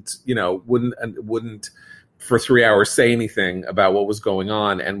wouldn't for 3 hours say anything about what was going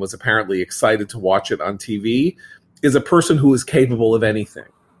on and was apparently excited to watch it on TV, is a person who is capable of anything.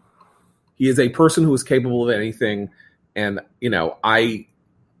 He is a person who is capable of anything. And, I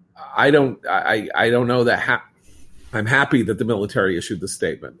don't know that I'm happy that the military issued the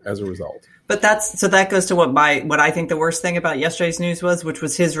statement as a result. But that goes to what I think the worst thing about yesterday's news was, which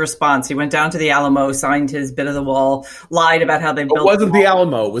was his response. He went down to the Alamo, signed his bit of the wall, lied about how they built. It wasn't the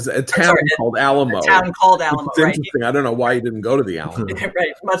Alamo. It was a town called Alamo. A town called Alamo. It's interesting. Right? I don't know why he didn't go to the Alamo.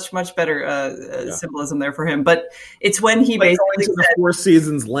 Right. Much better symbolism there for him. But it's when he basically going to the Four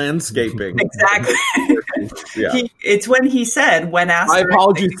Seasons landscaping. Exactly. It's when he said, when asked. My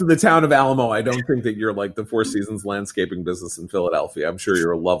apologies to the town of Alamo. I don't think that you're like the Four Seasons landscaping business in Philadelphia. I'm sure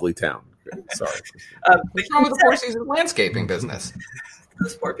you're a lovely town. Sorry. What's wrong with the Four Seasons landscaping business?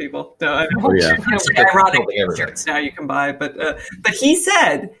 Those poor people. No, ironic shirts now you can buy. But he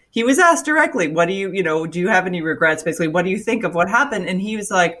said, he was asked directly, what do you have any regrets? Basically, what do you think of what happened? And he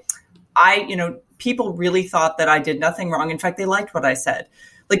was like, people really thought that I did nothing wrong. In fact, they liked what I said.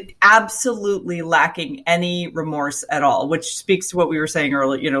 Like absolutely lacking any remorse at all, which speaks to what we were saying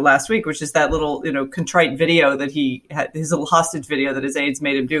earlier, last week, which is that little, contrite video that he had, his little hostage video that his aides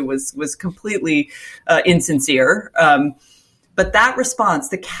made him do was completely insincere. But that response,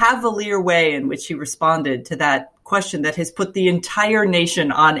 the cavalier way in which he responded to that question that has put the entire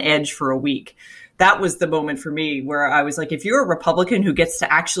nation on edge for a week, that was the moment for me where I was like, if you're a Republican who gets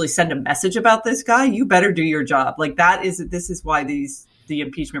to actually send a message about this guy, you better do your job. Like this is why the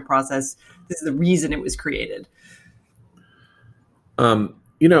impeachment process, this is the reason it was created. I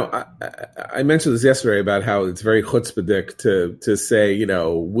mentioned this yesterday about how it's very chutzpahdik to say,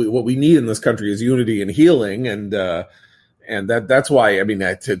 what we need in this country is unity and healing. And that's why,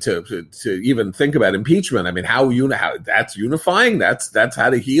 to even think about impeachment, how that's unifying, that's how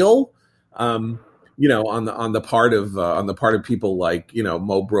to heal. On the part of people like,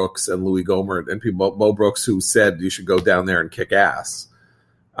 Mo Brooks and Louis Gohmert and people, Mo Brooks, who said you should go down there and kick ass.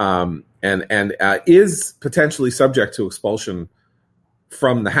 And is potentially subject to expulsion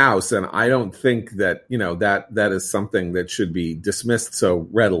from the House. And I don't think that, that is something that should be dismissed so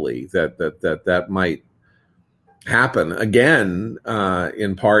readily, that might happen again,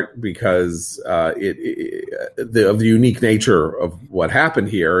 in part because of the unique nature of what happened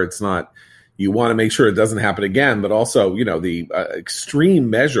here. It's not, you want to make sure it doesn't happen again, but also, the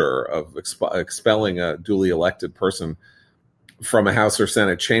extreme measure of expelling a duly elected person from a House or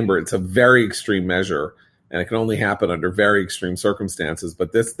Senate chamber. It's a very extreme measure, and it can only happen under very extreme circumstances.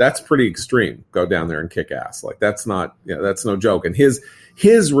 But that's pretty extreme. Go down there and kick ass. Like that's not, that's no joke. And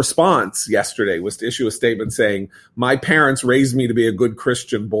his response yesterday was to issue a statement saying, "My parents raised me to be a good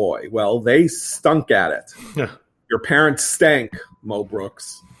Christian boy." Well, they stunk at it. Yeah. Your parents stank, Mo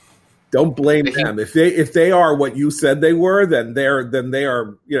Brooks. Don't blame them. If they are what you said they were, then they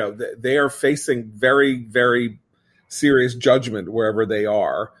are, they are facing very, very serious judgment wherever they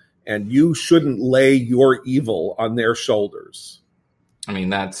are, and you shouldn't lay your evil on their shoulders.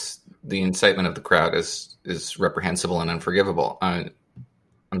 That's the incitement of the crowd is reprehensible and unforgivable. I'm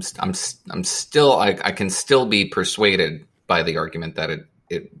still I can still be persuaded by the argument that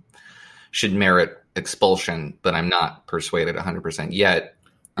it should merit expulsion, but I'm not persuaded 100% yet.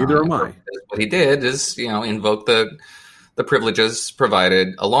 Neither am I. What he did is, invoke the privileges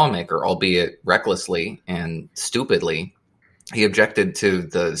provided a lawmaker, albeit recklessly and stupidly. He objected to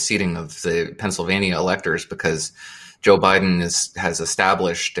the seating of the Pennsylvania electors because Joe Biden has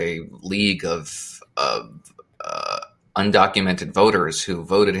established a league of undocumented voters who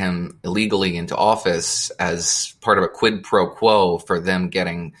voted him illegally into office as part of a quid pro quo for them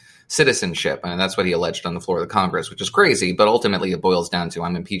getting citizenship. And that's what he alleged on the floor of the Congress, which is crazy. But ultimately, it boils down to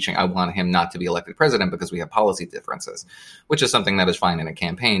I'm impeaching. I want him not to be elected president because we have policy differences, which is something that is fine in a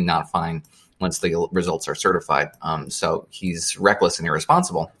campaign, not fine once the results are certified. So he's reckless and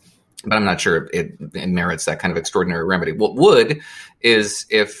irresponsible. But I'm not sure it merits that kind of extraordinary remedy. What would is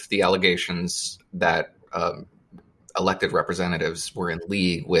if the allegations that elected representatives were in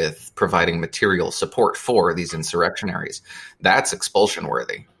league with providing material support for these insurrectionaries. That's expulsion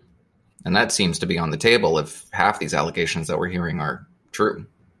worthy. And that seems to be on the table if half these allegations that we're hearing are true.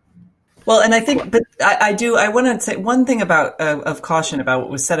 Well, and I think, but I want to say one thing about of caution about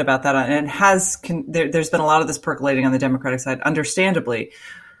what was said about that, and there's been a lot of this percolating on the Democratic side, understandably.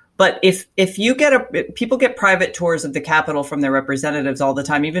 But if people get private tours of the Capitol from their representatives all the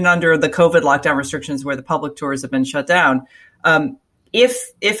time, even under the COVID lockdown restrictions where the public tours have been shut down,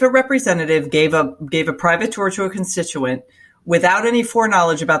 if a representative gave a private tour to a constituent without any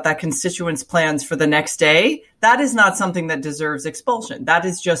foreknowledge about that constituent's plans for the next day, that is not something that deserves expulsion. That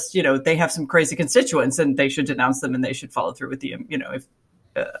is just, they have some crazy constituents and they should denounce them and they should follow through with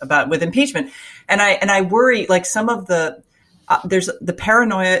with impeachment. And I worry, like some of the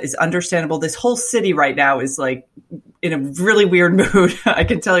paranoia is understandable. This whole city right now is like in a really weird mood. I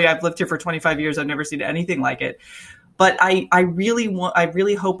can tell you, I've lived here for 25 years. I've never seen anything like it. But I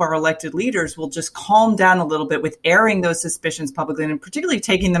really hope our elected leaders will just calm down a little bit with airing those suspicions publicly, and particularly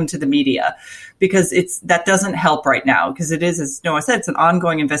taking them to the media, because that doesn't help right now, because it is, as Noah said, it's an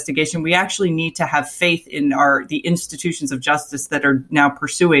ongoing investigation. We actually need to have faith in the institutions of justice that are now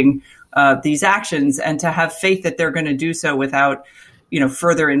pursuing these actions, and to have faith that they're going to do so without,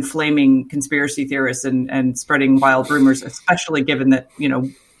 further inflaming conspiracy theorists and spreading wild rumors, especially given that,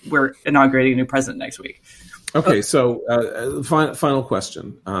 we're inaugurating a new president next week. Okay, so final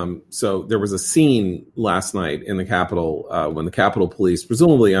question. So there was a scene last night in the Capitol when the Capitol Police,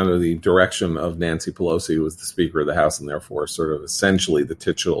 presumably under the direction of Nancy Pelosi, who was the Speaker of the House and therefore sort of essentially the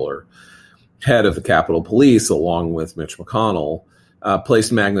titular head of the Capitol Police, along with Mitch McConnell,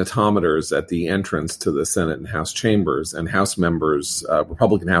 placed magnetometers at the entrance to the Senate and House chambers, and House members,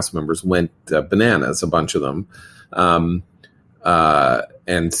 Republican House members, went bananas, a bunch of them,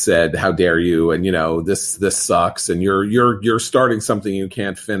 and said, "How dare you?" And this sucks, and you're starting something you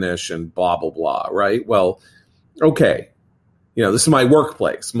can't finish, and blah blah blah. Right? Well, okay, this is my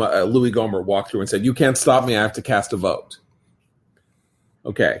workplace. Louis Gohmert walked through and said, "You can't stop me. I have to cast a vote."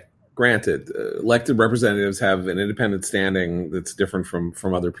 Okay. Granted, elected representatives have an independent standing that's different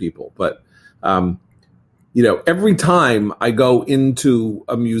from other people. But, every time I go into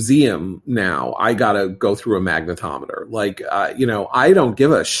a museum now, I got to go through a magnetometer. I don't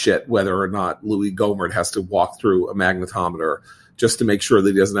give a shit whether or not Louis Gohmert has to walk through a magnetometer just to make sure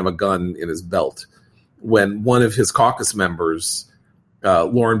that he doesn't have a gun in his belt. When one of his caucus members,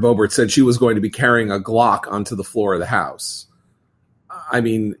 Lauren Boebert, said she was going to be carrying a Glock onto the floor of the House. I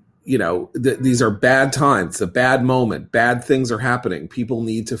mean, these are bad times, a bad moment, bad things are happening. People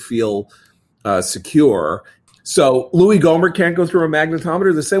need to feel secure. So Louis Gohmert can't go through a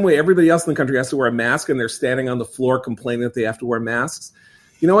magnetometer the same way everybody else in the country has to wear a mask, and they're standing on the floor complaining that they have to wear masks.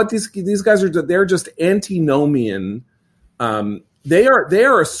 You know what? These guys they're just antinomian. They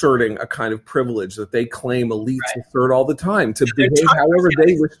are asserting a kind of privilege that they claim elites assert all the time to behave however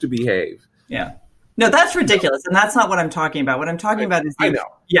they wish to behave. Yeah. No, that's ridiculous. And that's not what I'm talking about. What I'm talking about is the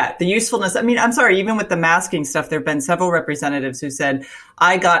usefulness. I mean, I'm sorry, even with the masking stuff, there have been several representatives who said,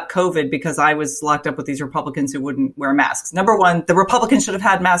 I got COVID because I was locked up with these Republicans who wouldn't wear masks. Number one, the Republicans should have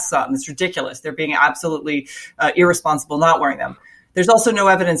had masks on. It's ridiculous. They're being absolutely irresponsible not wearing them. There's also no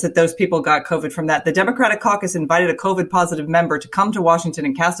evidence that those people got COVID from that. The Democratic caucus invited a COVID positive member to come to Washington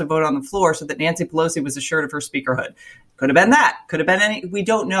and cast a vote on the floor so that Nancy Pelosi was assured of her speakerhood. Could have been that. Could have been any. We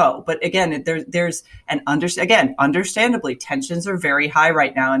don't know. But again, there's understandably, tensions are very high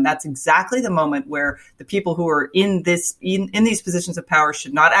right now. And that's exactly the moment where the people who are in these positions of power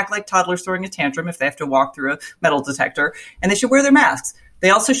should not act like toddlers throwing a tantrum if they have to walk through a metal detector. And they should wear their masks. They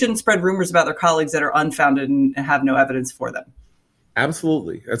also shouldn't spread rumors about their colleagues that are unfounded and have no evidence for them.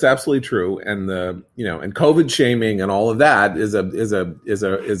 Absolutely, that's absolutely true, and and COVID shaming and all of that is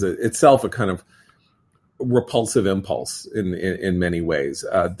itself a kind of repulsive impulse in many ways.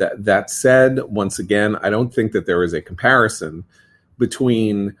 That said, once again, I don't think that there is a comparison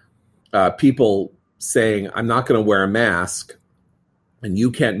between people saying I'm not going to wear a mask, and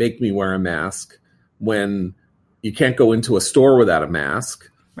you can't make me wear a mask when you can't go into a store without a mask.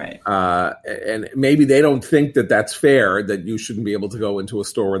 Right. And maybe they don't think that that's fair, that you shouldn't be able to go into a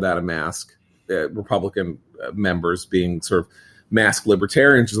store without a mask. Republican members being sort of mask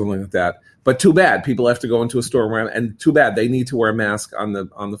libertarians or something like that. But too bad people have to go into a store and too bad they need to wear a mask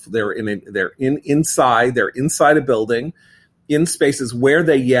they're inside a building in spaces where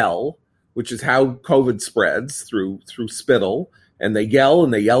they yell, which is how COVID spreads through spittle. And they yell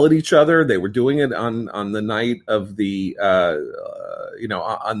at each other. They were doing it on the night of on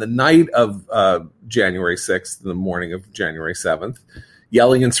the night of January 6th, the morning of January 7th,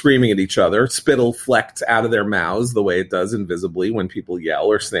 yelling and screaming at each other. Spittle flecks out of their mouths the way it does invisibly when people yell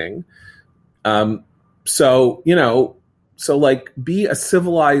or sing. So be a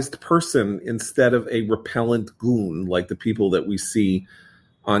civilized person instead of a repellent goon like the people that we see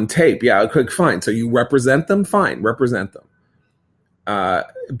on tape. Yeah, okay, fine. So you represent them? Fine, represent them.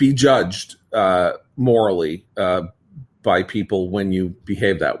 Be judged morally by people when you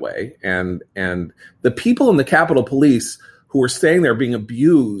behave that way. And the people in the Capitol Police who are staying there being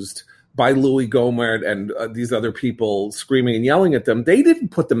abused by Louis Gohmert and these other people screaming and yelling at them, they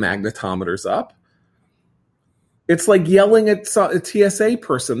didn't put the magnetometers up. It's like yelling at a TSA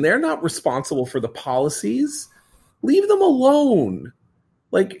person. They're not responsible for the policies. Leave them alone.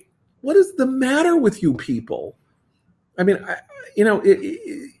 Like, what is the matter with you people? I mean,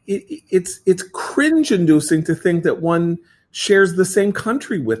 it's cringe-inducing to think that one shares the same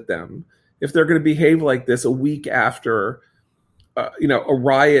country with them if they're going to behave like this a week after, a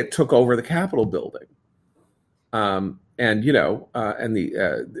riot took over the Capitol building. and the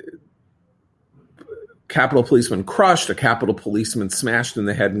Capitol policeman crushed, a Capitol policeman smashed in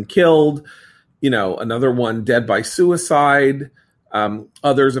the head and killed, another one dead by suicide,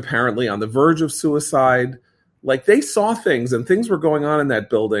 others apparently on the verge of suicide. Like, they saw things, and things were going on in that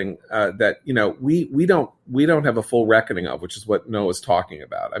building that we don't have a full reckoning of, which is what Noah's talking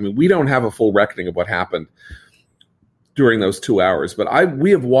about. I mean, we don't have a full reckoning of what happened during those 2 hours, but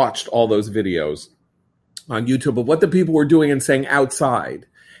we have watched all those videos on YouTube of what the people were doing and saying outside,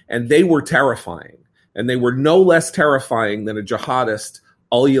 and they were terrifying, and they were no less terrifying than a jihadist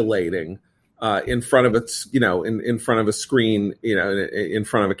ululating in front of in front of a screen, in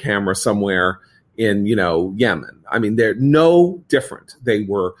front of a camera somewhere in Yemen. I mean, they're no different. They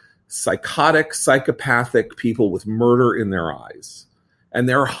were psychotic, psychopathic people with murder in their eyes, and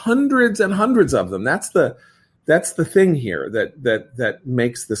there are hundreds and hundreds of them. That's the thing here that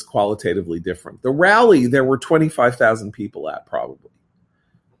makes this qualitatively different. The rally, there were 25,000 people at, probably,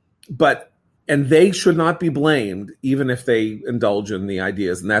 and they should not be blamed, even if they indulge in the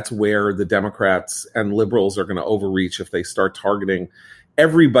ideas. And that's where the Democrats and liberals are going to overreach if they start targeting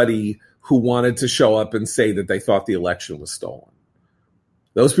everybody who wanted to show up and say that they thought the election was stolen.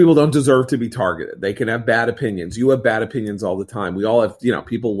 Those people don't deserve to be targeted. They can have bad opinions. You have bad opinions all the time. We all have,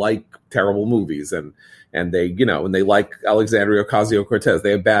 people like terrible movies and they, and they like Alexandria Ocasio-Cortez.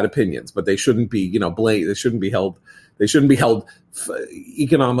 They have bad opinions, but they shouldn't be, blamed. They shouldn't be held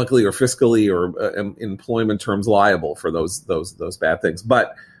economically or fiscally or in employment terms liable for those bad things.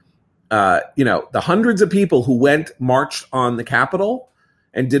 But, the hundreds of people who marched on the Capitol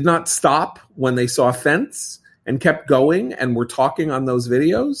and did not stop when they saw a fence and kept going and were talking on those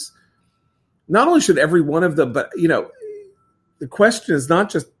videos, not only should every one of them, but, the question is not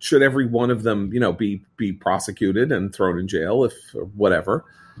just should every one of them, be prosecuted and thrown in jail or whatever,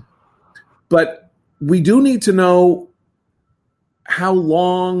 but we do need to know how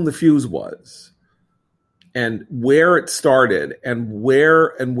long the fuse was and where it started and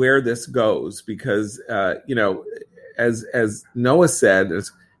where this goes, because, as Noah said,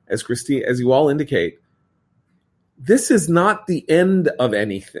 as Christine, as you all indicate, this is not the end of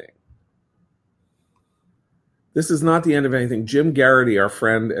anything. This is not the end of anything. Jim Garrity, our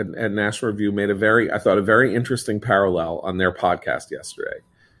friend at National Review, made a very interesting parallel on their podcast yesterday.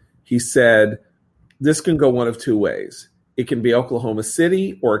 He said, this can go one of two ways. It can be Oklahoma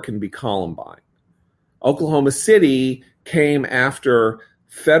City or it can be Columbine. Oklahoma City came after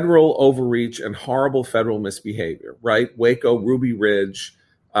federal overreach and horrible federal misbehavior, right? Waco, Ruby Ridge,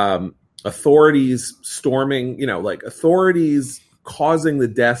 authorities storming, authorities causing the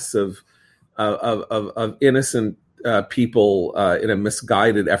deaths of innocent people in a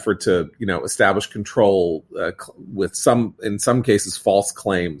misguided effort to, establish control with in some cases, false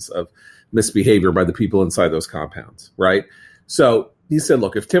claims of misbehavior by the people inside those compounds, right? So he said,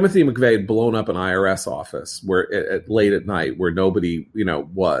 look, if Timothy McVeigh had blown up an IRS office late at night where nobody,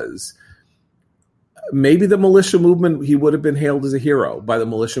 was, maybe the militia movement, he would have been hailed as a hero by the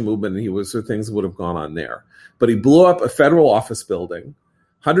militia movement, and things would have gone on there. But he blew up a federal office building.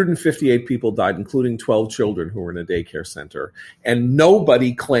 158 people died, including 12 children who were in a daycare center, and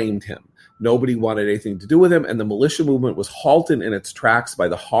nobody claimed him. Nobody wanted anything to do with him, and the militia movement was halted in its tracks by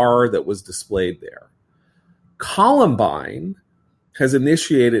the horror that was displayed there. Columbine has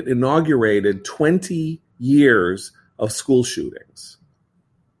inaugurated 20 years of school shootings.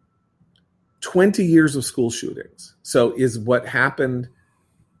 20 years of school shootings. So is what happened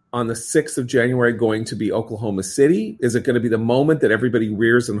on the 6th of January going to be Oklahoma City? Is it going to be the moment that everybody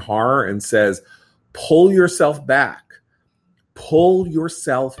rears in horror and says, pull yourself back? Pull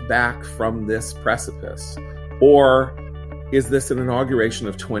yourself back from this precipice? Or is this an inauguration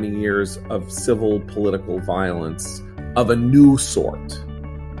of 20 years of civil political violence of a new sort?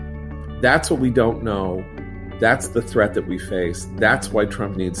 That's what we don't know. That's the threat that we face. That's why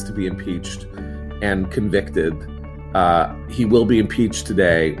Trump needs to be impeached and convicted. He will be impeached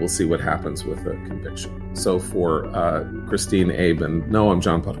today. We'll see what happens with the conviction. So for Christine, Abe, and Noah, I'm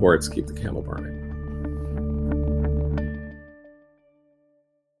John Podhoretz. Keep the candle burning.